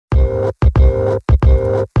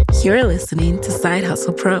You're listening to Side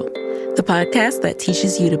Hustle Pro, the podcast that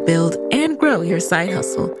teaches you to build and grow your side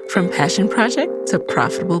hustle from passion project to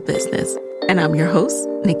profitable business. And I'm your host,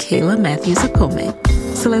 Nicaila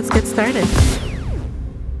Matthews-Okome. So let's get started.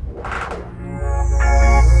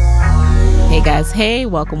 Hey guys, hey,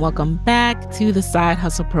 welcome back to the Side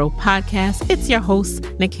Hustle Pro podcast. It's your host,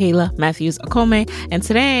 Nicaila Matthews-Okome, and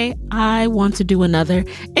today I want to do another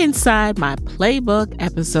Inside My Playbook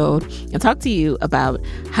episode and talk to you about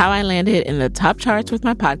how I landed in the top charts with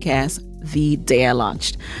my podcast the day I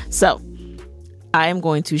launched. So, I am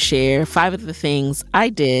going to share 5 of the things I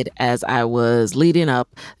did as I was leading up,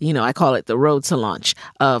 I call it the road to launch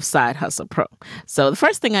of Side Hustle Pro. So the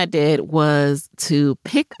first thing I did was to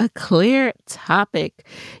pick a clear topic.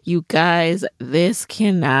 You guys, this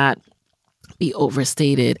cannot be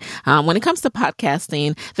overstated. When it comes to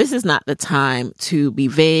podcasting, this is not the time to be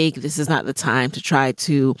vague. This is not the time to try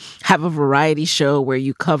to have a variety show where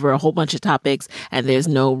you cover a whole bunch of topics and there's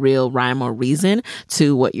no real rhyme or reason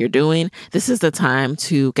to what you're doing. This is the time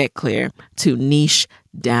to get clear, to niche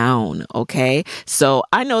down. Okay. So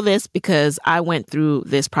I know this because I went through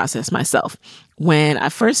this process myself. When I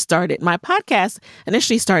first started, my podcast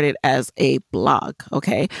initially started as a blog.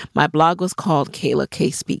 Okay. My blog was called Kayla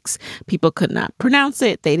K Speaks. People could not pronounce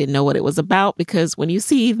it. They didn't know what it was about because when you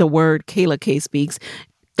see the word Kayla K Speaks,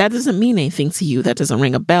 that doesn't mean anything to you. That doesn't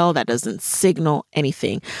ring a bell. That doesn't signal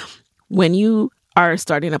anything. When you are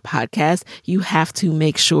starting a podcast, you have to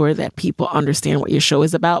make sure that people understand what your show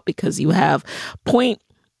is about because you have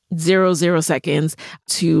 0.00 seconds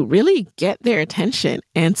to really get their attention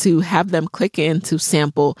and to have them click in to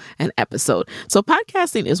sample an episode. So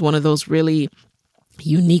podcasting is one of those really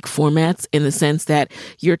unique formats in the sense that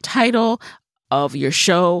your title of your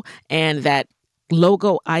show and that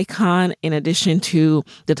logo icon, in addition to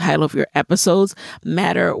the title of your episodes,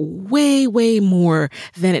 matter way, way more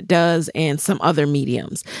than it does in some other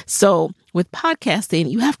mediums. So with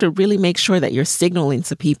podcasting, you have to really make sure that you're signaling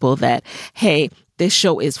to people that, hey, this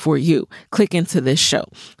show is for you. Click into this show.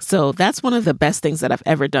 So that's one of the best things that I've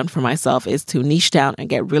ever done for myself is to niche down and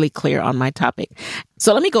get really clear on my topic.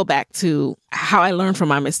 So let me go back to how I learned from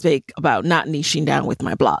my mistake about not niching down with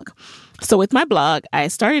my blog. So with my blog, I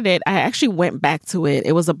actually went back to it.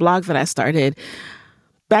 It was a blog that I started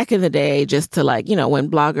back in the day just to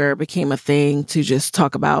when Blogger became a thing, to just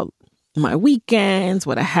talk about my weekends,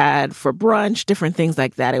 what I had for brunch, different things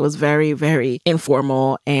like that. It was very, very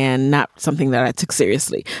informal and not something that I took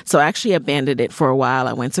seriously. So I actually abandoned it for a while.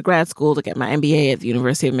 I went to grad school to get my MBA at the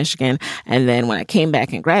University of Michigan. And then when I came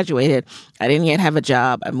back and graduated, I didn't yet have a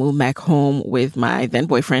job. I moved back home with my then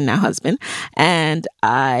boyfriend, now husband, and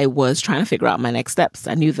I was trying to figure out my next steps.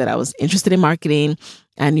 I knew that I was interested in marketing.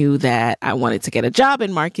 I knew that I wanted to get a job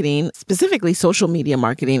in marketing, specifically social media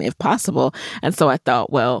marketing, if possible. And so I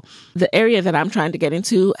thought, well, the area that I'm trying to get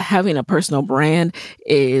into, having a personal brand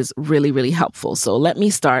is really, really helpful. So let me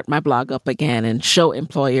start my blog up again and show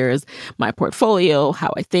employers my portfolio,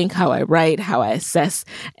 how I think, how I write, how I assess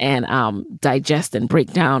and digest and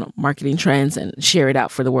break down marketing trends and share it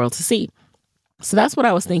out for the world to see. So that's what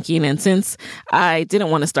I was thinking. And since I didn't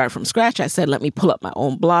want to start from scratch, I said, let me pull up my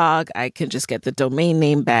own blog. I can just get the domain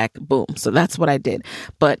name back. Boom. So that's what I did.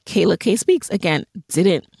 But Kayla K Speaks, again,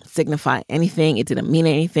 didn't signify anything. It didn't mean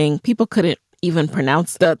anything. People couldn't even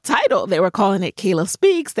pronounce the title. They were calling it Kayla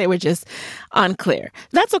Speaks. They were just unclear.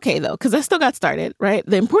 That's okay though, because I still got started, right?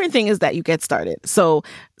 The important thing is that you get started. So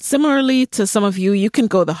similarly to some of you, you can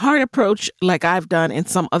go the hard approach like I've done in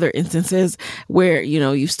some other instances where,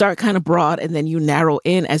 you start kind of broad and then you narrow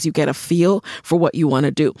in as you get a feel for what you want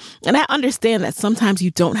to do. And I understand that sometimes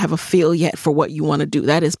you don't have a feel yet for what you want to do.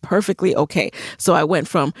 That is perfectly okay. So I went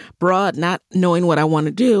from broad, not knowing what I want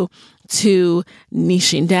to do, to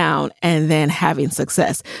niching down and then having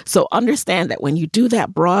success. So understand that when you do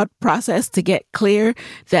that broad process to get clear,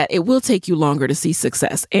 that it will take you longer to see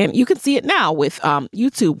success. And you can see it now with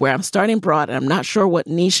YouTube, where I'm starting broad and I'm not sure what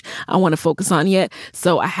niche I want to focus on yet.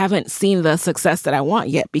 So I haven't seen the success that I want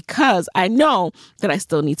yet because I know that I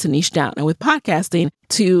still need to niche down. And with podcasting,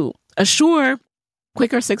 to assure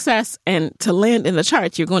quicker success and to land in the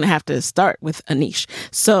charts, you're going to have to start with a niche.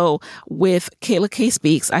 So with Kayla K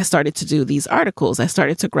Speaks, I started to do these articles. I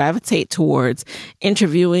started to gravitate towards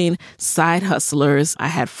interviewing side hustlers. I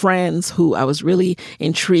had friends who I was really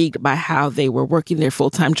intrigued by how they were working their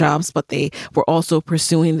full-time jobs, but they were also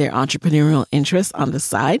pursuing their entrepreneurial interests on the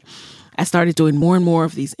side. I started doing more and more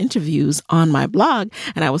of these interviews on my blog,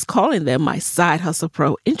 and I was calling them my Side Hustle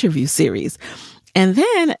Pro interview series. And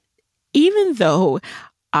then even though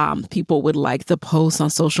people would like the posts on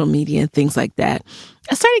social media and things like that,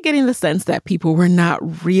 I started getting the sense that people were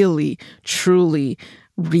not really, truly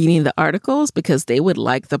reading the articles because they would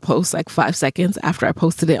like the post like 5 seconds after I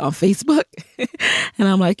posted it on Facebook. And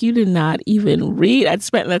I'm like, you did not even read. I'd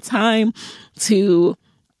spent the time to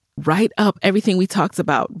write up everything we talked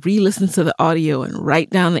about, re-listen to the audio and write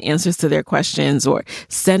down the answers to their questions, or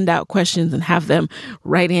send out questions and have them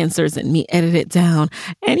write answers and me edit it down.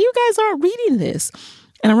 And you guys aren't reading this.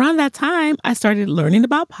 And around that time, I started learning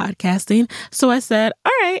about podcasting. So I said,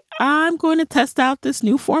 all right, I'm going to test out this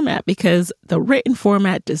new format because the written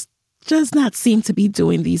format just does not seem to be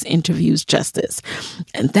doing these interviews justice.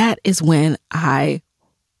 And that is when I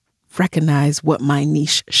recognized what my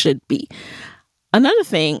niche should be. Another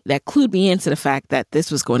thing that clued me into the fact that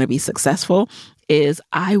this was going to be successful is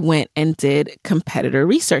I went and did competitor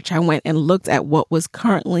research. I went and looked at what was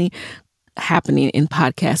currently happening in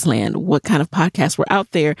podcast land, what kind of podcasts were out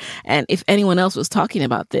there, and if anyone else was talking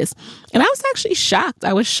about this. And I was actually shocked.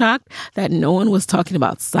 I was shocked that no one was talking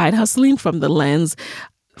about side hustling from the lens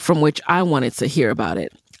from which I wanted to hear about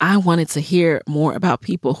it. I wanted to hear more about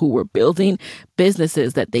people who were building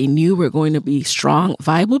businesses that they knew were going to be strong,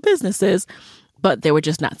 viable businesses, but they were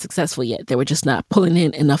just not successful yet. They were just not pulling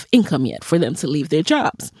in enough income yet for them to leave their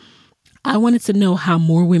jobs. I wanted to know how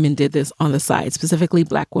more women did this on the side, specifically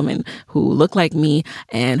Black women who look like me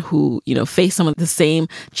and who, face some of the same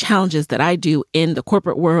challenges that I do in the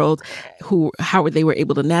corporate world, how they were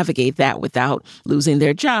able to navigate that without losing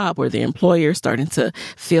their job or their employer starting to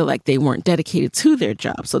feel like they weren't dedicated to their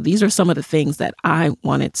job. So these are some of the things that I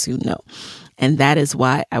wanted to know. And that is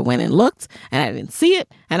why I went and looked and I didn't see it.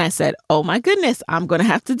 And I said, oh my goodness, I'm going to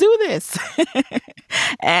have to do this.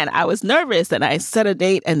 And I was nervous and I set a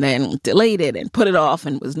date and then delayed it and put it off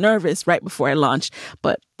and was nervous right before I launched.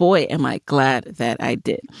 But boy, am I glad that I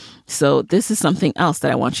did. So this is something else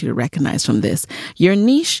that I want you to recognize from this. Your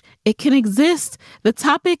niche, it can exist. The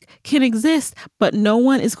topic can exist, but no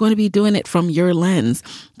one is going to be doing it from your lens.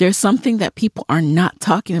 There's something that people are not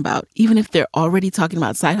talking about. Even if they're already talking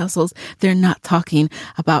about side hustles, they're not talking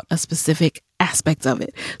about a specific aspect of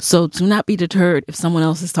it. So do not be deterred if someone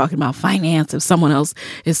else is talking about finance, if someone else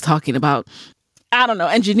is talking about,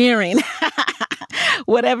 engineering,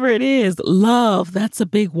 whatever it is. Love, that's a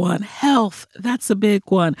big one. Health, that's a big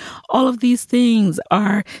one. All of these things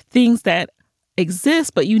are things that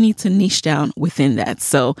exist, but you need to niche down within that.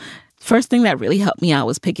 So first thing that really helped me out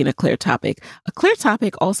was picking a clear topic. A clear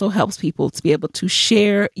topic also helps people to be able to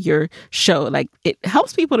share your show. Like, it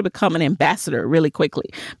helps people to become an ambassador really quickly,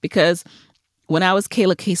 because when I was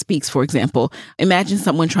Kayla K Speaks, for example, imagine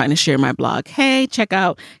someone trying to share my blog. Hey, check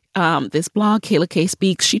out this blog, Kayla K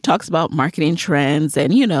Speaks. She talks about marketing trends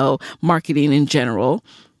and, marketing in general.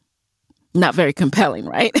 Not very compelling,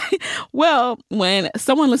 right? Well, when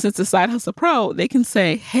someone listens to Side Hustle Pro, they can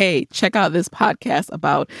say, hey, check out this podcast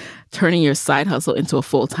about turning your side hustle into a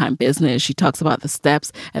full-time business. She talks about the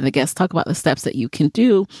steps, and the guests talk about the steps that you can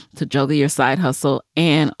do to juggle your side hustle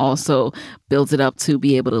and also build it up to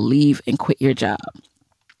be able to leave and quit your job.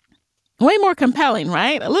 Way more compelling,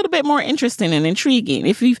 right? A little bit more interesting and intriguing.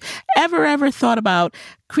 If you've ever thought about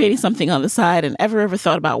creating something on the side and ever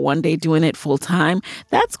thought about one day doing it full time,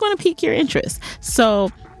 that's going to pique your interest.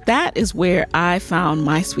 So that is where I found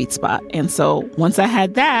my sweet spot. And so once I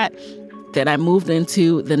had that, then I moved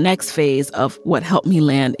into the next phase of what helped me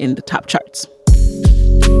land in the top charts.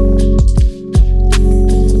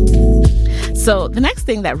 So the next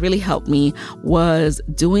thing that really helped me was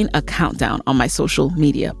doing a countdown on my social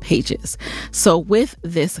media pages. So with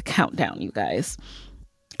this countdown, you guys,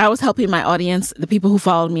 I was helping my audience, the people who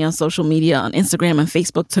followed me on social media, on Instagram and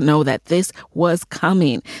Facebook, to know that this was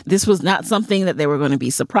coming. This was not something that they were going to be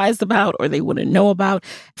surprised about or they wouldn't know about.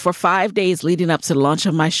 For 5 days leading up to the launch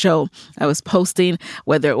of my show, I was posting,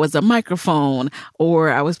 whether it was a microphone or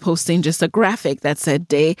I was posting just a graphic that said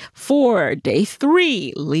day 4, day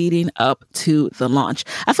 3, leading up to the launch.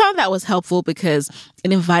 I found that was helpful because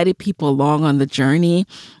it invited people along on the journey.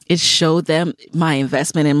 It showed them my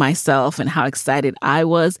investment in myself and how excited I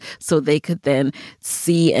was, so they could then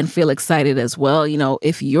see and feel excited as well.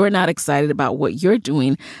 If you're not excited about what you're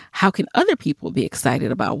doing, how can other people be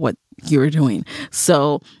excited about what you're doing?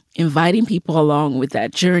 So inviting people along with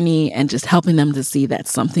that journey and just helping them to see that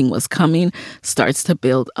something was coming starts to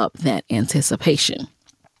build up that anticipation.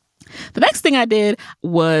 The next thing I did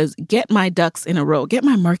was get my ducks in a row, get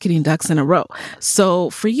my marketing ducks in a row. So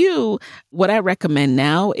for you, what I recommend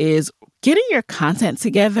now is getting your content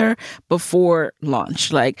together before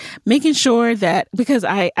launch, like making sure that, because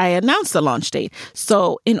I announced the launch date.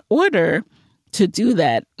 So in order to do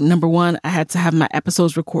that, number one, I had to have my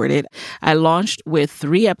episodes recorded. I launched with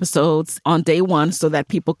 3 episodes on day 1 so that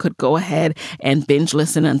people could go ahead and binge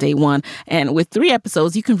listen on day 1. And with 3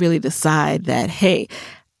 episodes, you can really decide that, hey,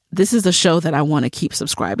 this is a show that I want to keep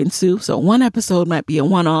subscribing to. So one episode might be a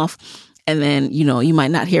one-off, and then, you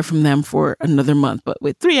might not hear from them for another month. But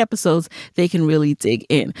with 3 episodes, they can really dig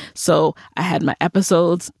in. So I had my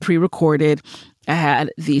episodes pre-recorded. I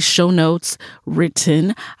had the show notes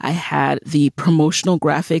written. I had the promotional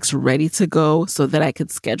graphics ready to go so that I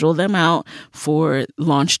could schedule them out for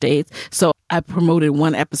launch dates. So I promoted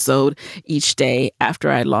 1 episode each day after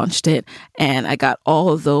I launched it. And I got all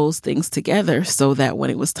of those things together so that when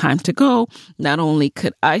it was time to go, not only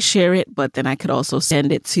could I share it, but then I could also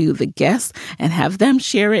send it to the guests and have them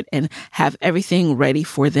share it and have everything ready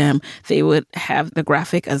for them. They would have the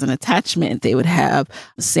graphic as an attachment. They would have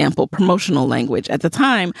sample promotional language. At the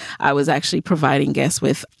time, I was actually providing guests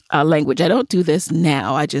with language. I don't do this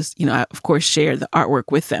now. I just, I, of course, share the artwork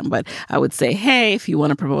with them. But I would say, hey, if you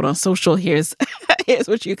want to promote on social, here's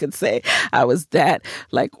what you could say. I was that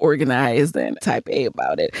organized and type A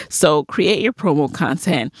about it. So create your promo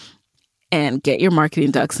content and get your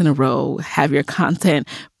marketing ducks in a row. Have your content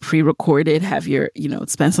pre-recorded. Have your,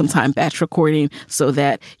 spend some time batch recording so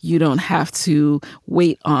that you don't have to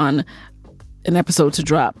wait on an episode to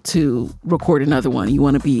drop to record another one. You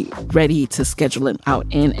want to be ready to schedule it out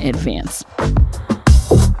in advance.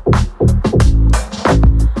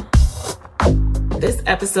 This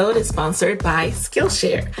episode is sponsored by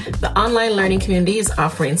Skillshare. The online learning community is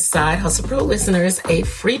offering Side Hustle Pro listeners a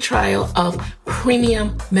free trial of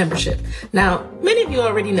premium membership. Now, many of you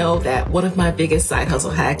already know that one of my biggest side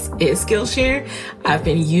hustle hacks is Skillshare. I've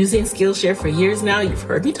been using Skillshare for years now. You've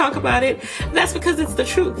heard me talk about it. And that's because it's the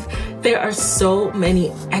truth. There are so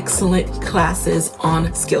many excellent classes on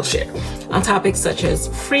Skillshare on topics such as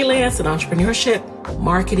freelance and entrepreneurship,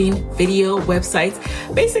 marketing, video, websites,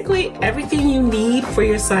 basically everything you need for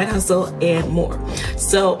your side hustle and more.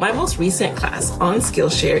 So my most recent class on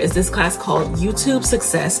Skillshare is this class called YouTube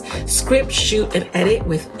Success, Script, Shoot, and Edit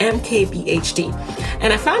with MKBHD.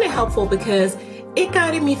 And I found it helpful because it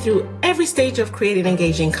guided me through every stage of creating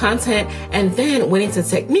engaging content and then went into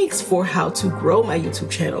techniques for how to grow my YouTube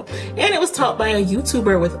channel. And it was taught by a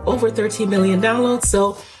YouTuber with over 13 million downloads.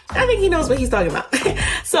 So I think he knows what he's talking about.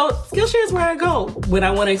 So Skillshare is where I go when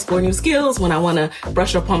I want to explore new skills, when I want to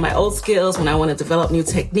brush up on my old skills, when I want to develop new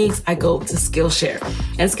techniques, I go to Skillshare.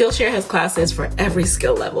 And Skillshare has classes for every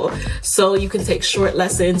skill level. So you can take short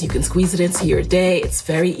lessons, you can squeeze it into your day. It's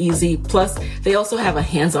very easy. Plus, they also have a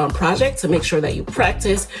hands-on project to make sure that you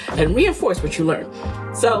practice and reinforce what you learn.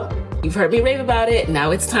 So you've heard me rave about it.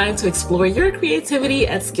 Now it's time to explore your creativity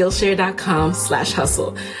at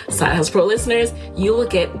Skillshare.com/hustle. Side Hustle Pro listeners, you will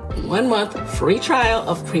get 1 month free trial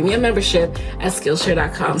of premium membership at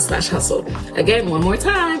Skillshare.com/hustle. Again, one more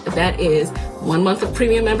time, that is 1 month of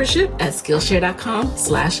premium membership at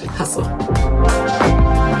Skillshare.com/hustle.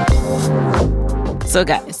 So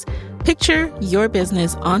guys, picture your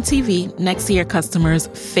business on TV next to your customers'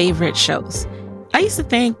 favorite shows. I used to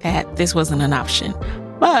think that this wasn't an option,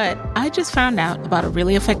 but I just found out about a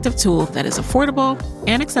really effective tool that is affordable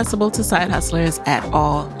and accessible to side hustlers at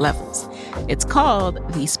all levels. It's called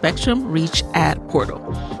the Spectrum Reach Ad Portal.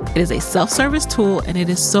 It is a self-service tool and it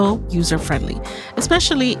is so user-friendly,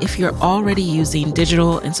 especially if you're already using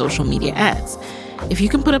digital and social media ads. If you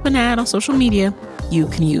can put up an ad on social media, you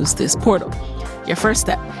can use this portal. Your first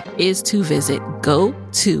step is to visit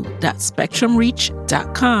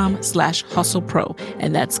go2.spectrumreach.com/hustlepro,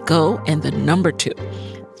 and that's go and the number 2.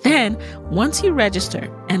 Then, once you register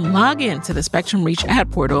and log in to the Spectrum Reach ad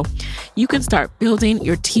portal, you can start building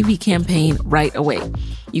your TV campaign right away.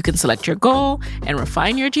 You can select your goal and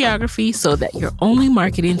refine your geography so that you're only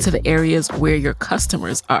marketing to the areas where your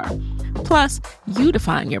customers are. Plus, you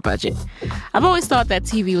define your budget. I've always thought that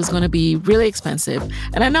TV was going to be really expensive,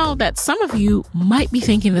 and I know that some of you might be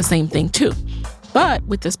thinking the same thing too. But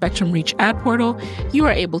with the Spectrum Reach ad portal, you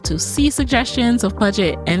are able to see suggestions of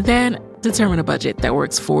budget and then determine a budget that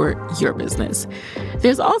works for your business.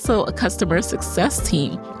 There's also a customer success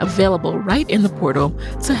team available right in the portal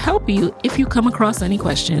to help you if you come across any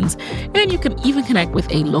questions, and you can even connect with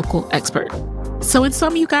a local expert. So in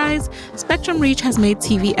sum, you guys, Spectrum Reach has made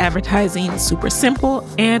TV advertising super simple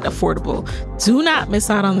and affordable. Do not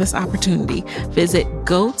miss out on this opportunity. Visit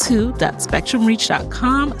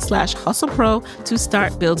go2.spectrumreach.com/hustlepro to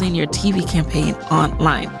start building your TV campaign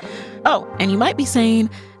online. Oh, and you might be saying,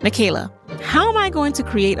 Nikayla, how am I going to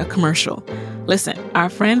create a commercial? Listen, our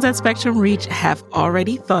friends at Spectrum Reach have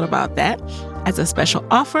already thought about that. As a special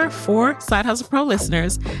offer for Side Hustle Pro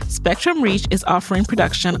listeners, Spectrum Reach is offering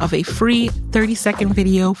production of a free 30-second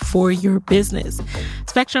video for your business.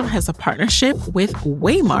 Spectrum has a partnership with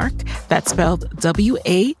Waymark, that's spelled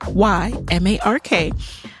Waymark,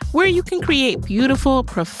 where you can create beautiful,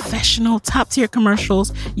 professional, top-tier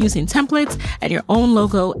commercials using templates and your own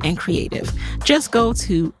logo and creative. Just go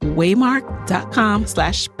to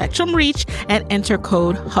waymark.com/spectrumreach and enter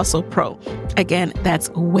code HustlePro. Again, that's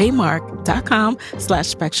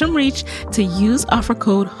waymark.com/spectrumreach to use offer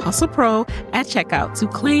code HustlePro at checkout to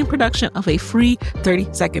claim production of a free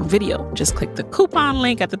 30-second video. Just click the coupon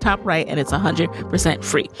link at the top right and it's 100%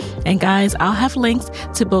 free. And guys, I'll have links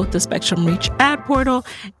to both the Spectrum Reach ad portal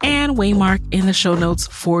and Waymark in the show notes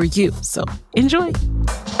for you. So enjoy.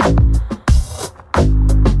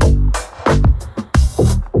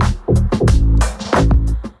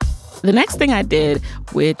 The next thing I did,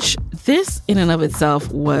 which this in and of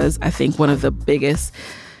itself was, I think, one of the biggest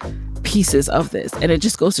pieces of this, and it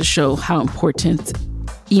just goes to show how important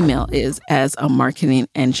email is as a marketing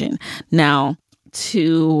engine. Now,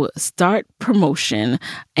 to start promotion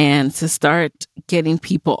and to start getting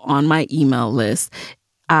people on my email list,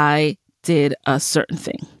 I did a certain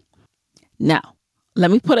thing. Now, let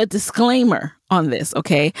me put a disclaimer on this,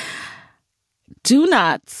 okay? Do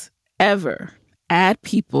not ever add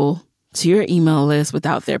people to your email list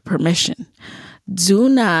without their permission. Do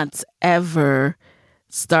not ever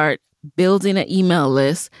start building an email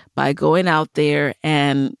list by going out there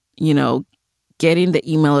and, getting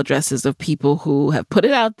the email addresses of people who have put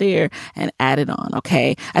it out there and added on,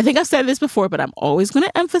 okay? I think I've said this before, but I'm always going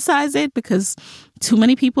to emphasize it because too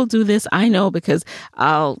many people do this. I know because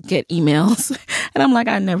I'll get emails and I'm like,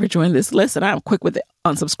 I never joined this list and I'm quick with it,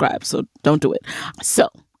 unsubscribe, so don't do it. So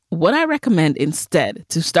what I recommend instead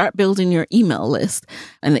to start building your email list,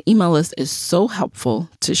 and the email list is so helpful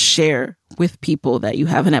to share with people that you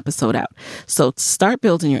have an episode out. So start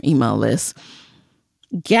building your email list.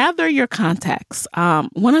 Gather your contacts.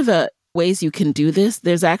 One of the ways you can do this,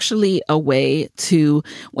 there's actually a way to,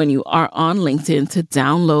 when you are on LinkedIn, to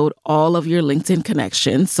download all of your LinkedIn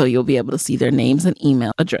connections. So you'll be able to see their names and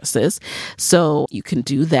email addresses. So you can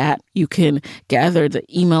do that. You can gather the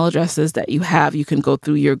email addresses that you have. You can go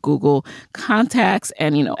through your Google contacts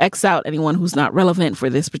and, X out anyone who's not relevant for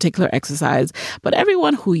this particular exercise. But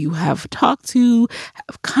everyone who you have talked to,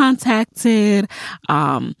 have contacted,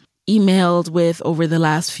 emailed with over the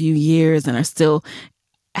last few years and are still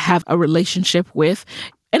have a relationship with,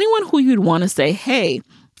 anyone who you'd want to say, hey,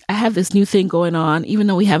 I have this new thing going on. Even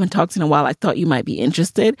though we haven't talked in a while, I thought you might be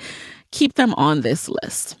interested. Keep them on this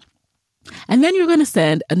list. And then you're going to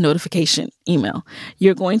send a notification email.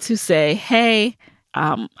 You're going to say, hey,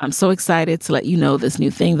 I'm so excited to let you know this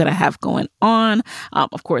new thing that I have going on.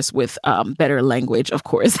 Of course, with better language, of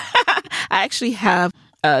course. I actually have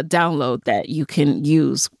a download that you can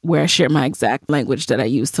use where I share my exact language that I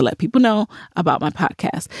use to let people know about my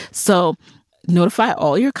podcast. So notify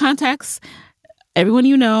all your contacts, everyone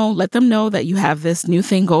let them know that you have this new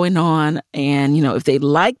thing going on. And, if they'd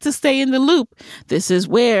like to stay in the loop, this is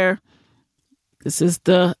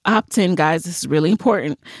the opt-in, guys. This is really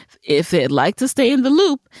important. If they'd like to stay in the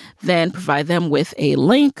loop, then provide them with a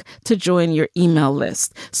link to join your email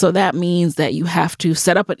list. So that means that you have to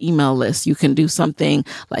set up an email list. You can do something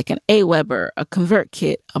like an Aweber, a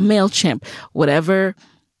ConvertKit, a MailChimp, whatever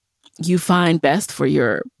you find best for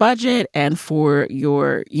your budget and for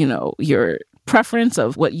your preference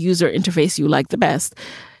of what user interface you like the best.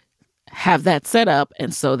 Have that set up,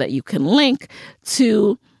 and so that you can link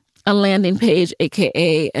to a landing page,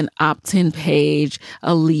 aka an opt-in page,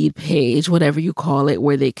 a lead page, whatever you call it,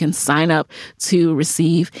 where they can sign up to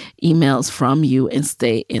receive emails from you and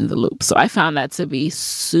stay in the loop. So I found that to be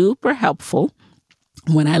super helpful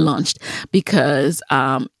when I launched because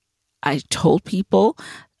I told people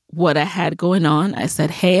what I had going on. I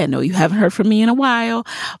said, hey, I know you haven't heard from me in a while,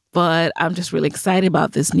 but I'm just really excited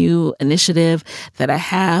about this new initiative that I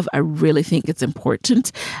have. I really think it's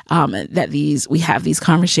important that we have these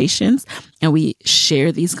conversations and we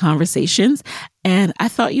share these conversations. And I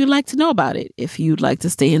thought you'd like to know about it. If you'd like to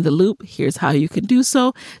stay in the loop, here's how you can do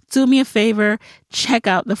so. Do me a favor, check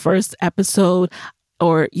out the first episode.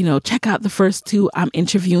 Or, check out the first two. I'm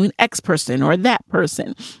interviewing X person or that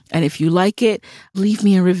person. And if you like it, leave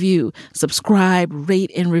me a review, subscribe, rate,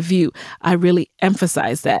 and review. I really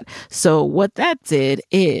emphasize that. So what that did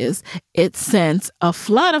is it sent a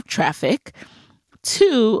flood of traffic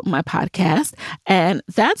to my podcast. And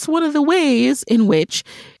that's one of the ways in which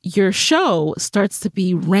your show starts to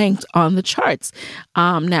be ranked on the charts.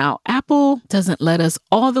 Now, Apple doesn't let us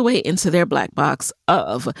all the way into their black box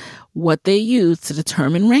of what they use to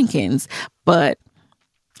determine rankings, but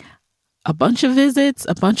a bunch of visits,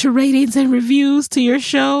 a bunch of ratings and reviews to your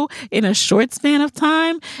show in a short span of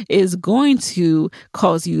time is going to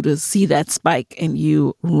cause you to see that spike and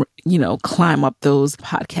you climb up those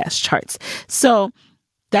podcast charts. So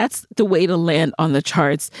that's the way to land on the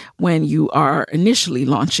charts when you are initially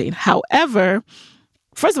launching. However,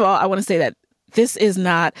 first of all, I want to say that this is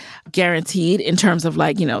not guaranteed in terms of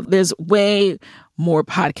there's way more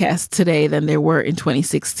podcasts today than there were in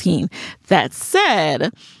 2016. That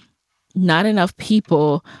said, not enough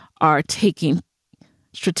people are taking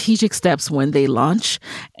strategic steps when they launch.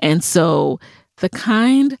 And so the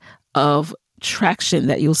kind of traction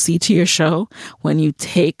that you'll see to your show when you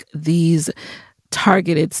take these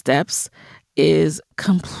targeted steps is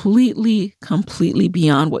completely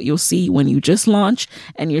beyond what you'll see when you just launch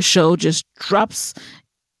and your show just drops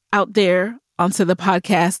out there onto the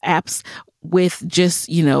podcast apps with just,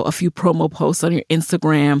 a few promo posts on your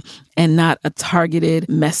Instagram and not a targeted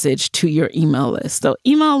message to your email list. So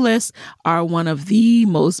email lists are one of the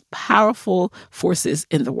most powerful forces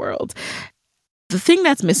in the world. The thing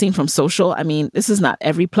that's missing from social, this is not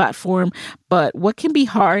every platform, but what can be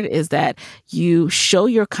hard is that you show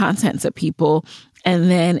your content to people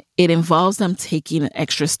and then it involves them taking an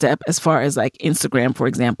extra step as far as like Instagram, for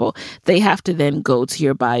example. They have to then go to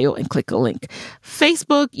your bio and click a link.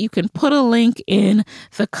 Facebook, you can put a link in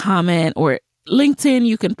the comment, or LinkedIn,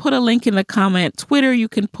 you can put a link in the comment. Twitter, you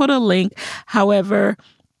can put a link. However,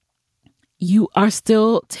 you are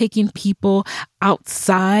still taking people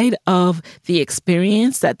outside of the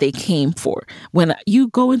experience that they came for. When you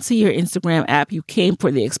go into your Instagram app, you came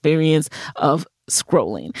for the experience of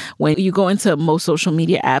scrolling. When you go into most social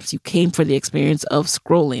media apps, you came for the experience of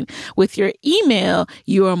scrolling. With your email,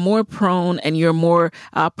 you are more prone and you're more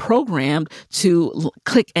programmed to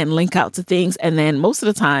click and link out to things. And then most of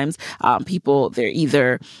the times, people, they're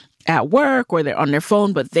either at work or they're on their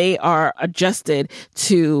phone, but they are adjusted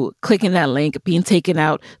to clicking that link, being taken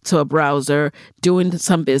out to a browser, doing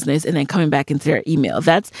some business, and then coming back into their email.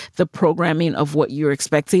 That's the programming of what you're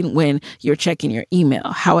expecting when you're checking your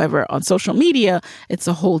email. However, on social media, it's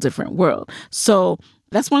a whole different world. So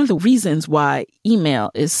that's one of the reasons why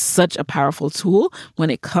email is such a powerful tool when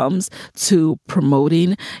it comes to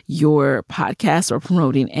promoting your podcast or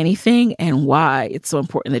promoting anything, and why it's so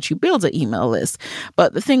important that you build an email list.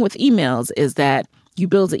 But the thing with emails is that you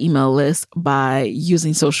build an email list by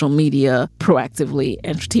using social media proactively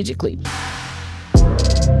and strategically.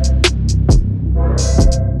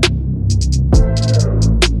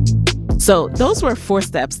 So those were 4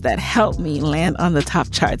 steps that helped me land on the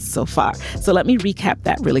top charts so far. So let me recap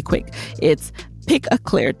that really quick. It's pick a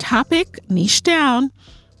clear topic, niche down,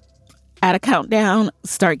 add a countdown,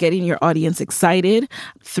 start getting your audience excited.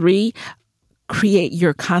 3, create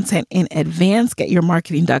your content in advance, get your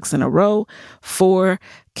marketing ducks in a row. 4,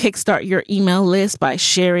 kickstart your email list by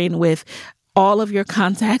sharing with all of your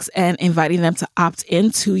contacts and inviting them to opt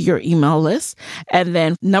into your email list. And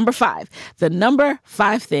then number 5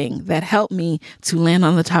 thing that helped me to land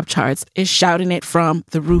on the top charts is shouting it from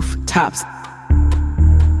the rooftops.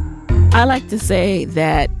 I like to say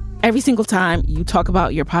that every single time you talk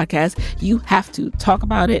about your podcast, you have to talk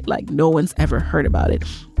about it like no one's ever heard about it.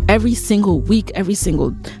 Every single week, every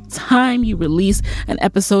single time you release an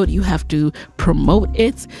episode, you have to promote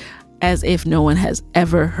it as if no one has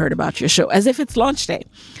ever heard about your show, as if it's launch day.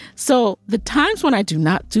 So the times when I do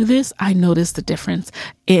not do this, I notice the difference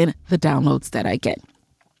in the downloads that I get.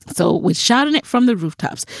 So with shouting it from the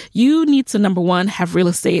rooftops, you need to, number 1, have real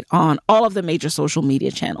estate on all of the major social media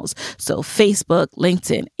channels. So Facebook,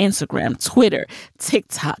 LinkedIn, Instagram, Twitter,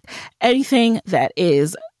 TikTok, anything that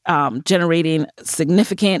is generating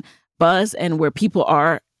significant buzz and where people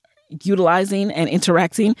are utilizing and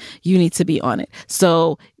interacting, you need to be on it.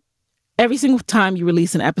 So every single time you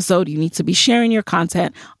release an episode, you need to be sharing your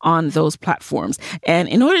content on those platforms. And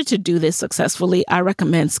in order to do this successfully, I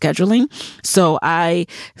recommend scheduling. So I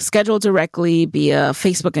schedule directly via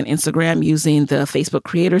Facebook and Instagram using the Facebook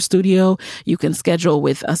Creator Studio. You can schedule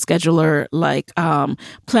with a scheduler like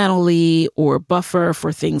Planoly or Buffer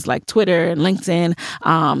for things like Twitter and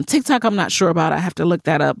LinkedIn. TikTok, I'm not sure about. I have to look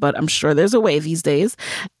that up, but I'm sure there's a way these days.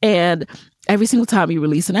 And every single time you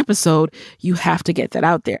release an episode, you have to get that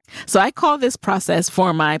out there. So I call this process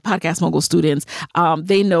for my Podcast Mogul students,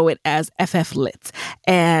 they know it as FF Lit.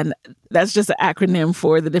 And that's just an acronym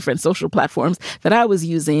for the different social platforms that I was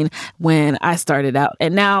using when I started out.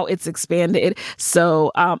 And now it's expanded.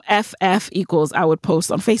 So FF equals, I would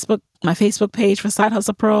post on Facebook, my Facebook page for Side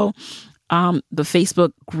Hustle Pro, the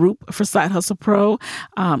Facebook group for Side Hustle Pro,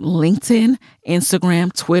 LinkedIn,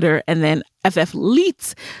 Instagram, Twitter, and then FF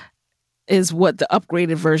Lit is what the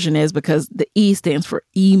upgraded version is, because the E stands for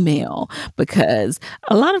email, because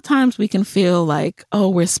a lot of times we can feel like, oh,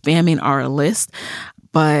 we're spamming our list.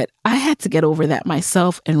 But I had to get over that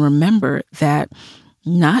myself and remember that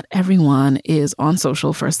not everyone is on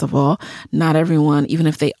social, first of all. Not everyone, even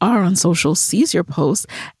if they are on social, sees your posts.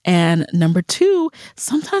 And number two,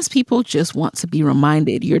 sometimes people just want to be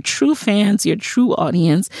reminded. Your true fans, your true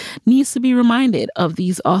audience needs to be reminded of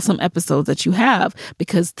these awesome episodes that you have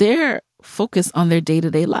because they're focused on their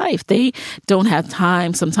day-to-day life. They don't have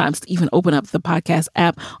time sometimes to even open up the podcast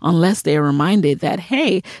app unless they're reminded that,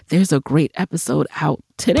 hey, there's a great episode out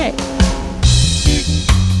today.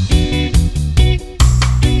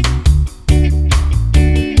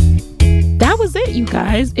 That was it, you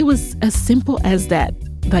guys. It was as simple as that.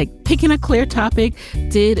 Like picking a clear topic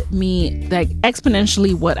did me like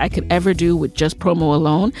exponentially what I could ever do with just promo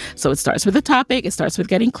alone. So it starts with a topic. It starts with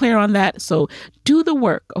getting clear on that. So do the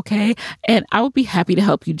work, okay? And I would be happy to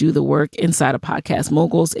help you do the work inside of Podcast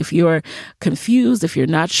Moguls. If you're confused, if you're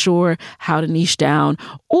not sure how to niche down,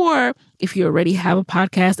 or if you already have a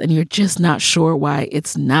podcast and you're just not sure why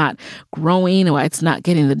it's not growing or why it's not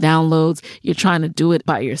getting the downloads, you're trying to do it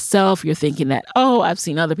by yourself. You're thinking that, oh, I've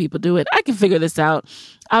seen other people do it. I can figure this out.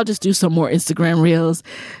 I'll just do some more Instagram reels.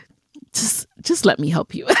 Just let me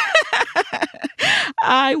help you.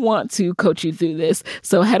 I want to coach you through this.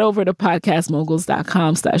 So head over to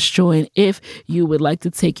podcastmoguls.com/join if you would like to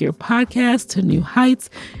take your podcast to new heights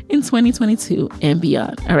in 2022 and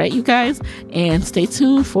beyond. All right, you guys, and stay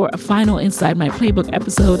tuned for a final Inside My Playbook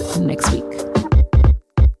episode next week.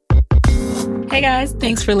 Hey guys,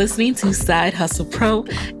 thanks for listening to Side Hustle Pro.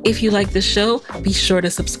 If you like the show, be sure to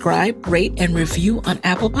subscribe, rate, and review on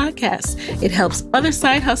Apple Podcasts. It helps other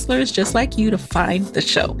side hustlers just like you to find the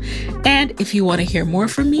show. And if you want to hear more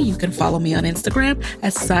from me, you can follow me on Instagram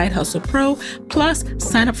at Side Hustle Pro. Plus,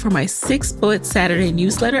 sign up for my 6-bullet Saturday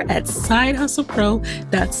newsletter at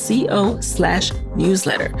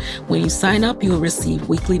sidehustlepro.co/newsletter. When you sign up, you will receive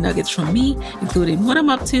weekly nuggets from me, including what I'm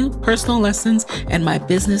up to, personal lessons, and my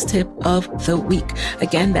business tip of the week.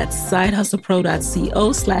 Again, that's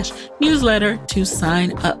sidehustlepro.co/newsletter to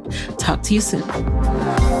sign up. Talk to you soon.